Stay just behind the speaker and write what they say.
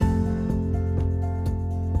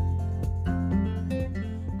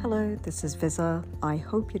this is Viza. I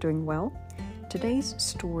hope you're doing well. Today's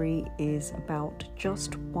story is about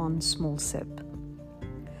just one small sip.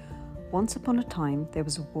 Once upon a time, there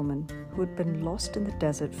was a woman who had been lost in the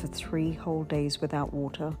desert for 3 whole days without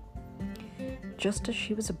water. Just as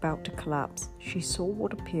she was about to collapse, she saw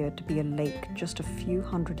what appeared to be a lake just a few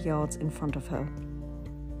hundred yards in front of her.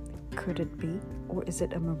 Could it be, or is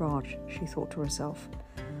it a mirage? She thought to herself.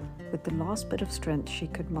 With the last bit of strength she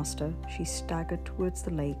could muster, she staggered towards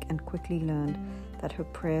the lake and quickly learned that her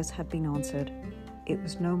prayers had been answered. It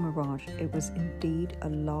was no mirage, it was indeed a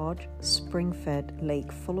large, spring-fed lake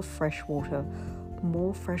full of fresh water,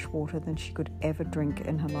 more fresh water than she could ever drink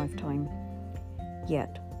in her lifetime.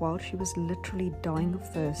 Yet, while she was literally dying of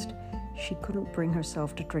thirst, she couldn't bring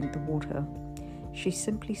herself to drink the water. She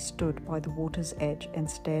simply stood by the water's edge and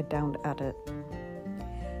stared down at it.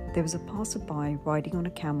 There was a passerby riding on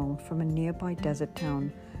a camel from a nearby desert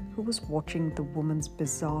town who was watching the woman's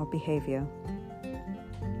bizarre behavior.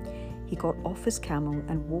 He got off his camel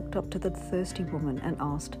and walked up to the thirsty woman and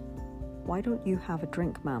asked, "Why don't you have a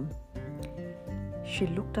drink, ma'am?" She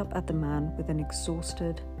looked up at the man with an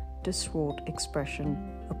exhausted, distraught expression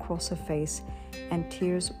across her face and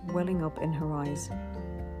tears welling up in her eyes.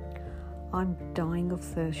 "I'm dying of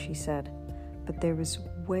thirst," she said, "but there is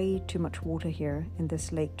way too much water here in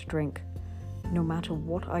this lake to drink. No matter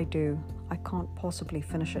what I do, I can't possibly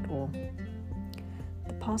finish it all."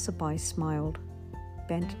 The passerby smiled,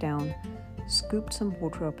 bent down, scooped some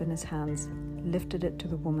water up in his hands, lifted it to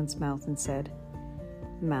the woman's mouth and said,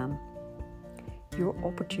 "Ma'am, your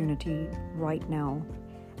opportunity right now,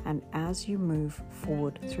 and as you move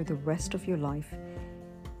forward through the rest of your life,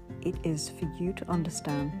 it is for you to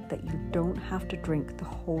understand that you don't have to drink the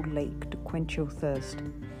whole lake to quench your thirst.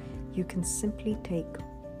 You can simply take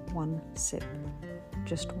one sip,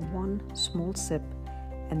 just one small sip,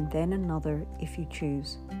 and then another if you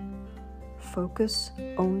choose. Focus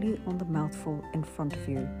only on the mouthful in front of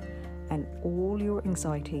you, and all your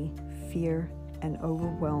anxiety, fear, and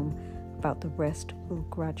overwhelm about the rest will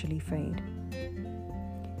gradually fade.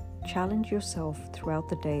 Challenge yourself throughout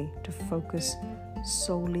the day to focus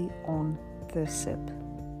solely on the sip.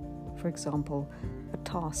 For example, a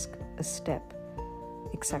task, a step,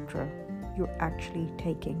 etc. you're actually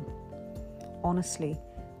taking. Honestly,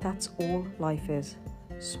 that's all life is.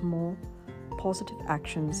 Small, positive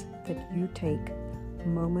actions that you take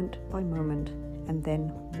moment by moment, and then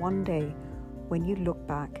one day, when you look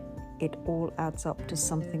back, it all adds up to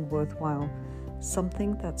something worthwhile,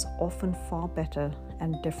 something that's often far better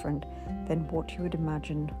and different than what you had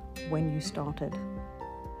imagined when you started.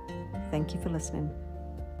 Thank you for listening.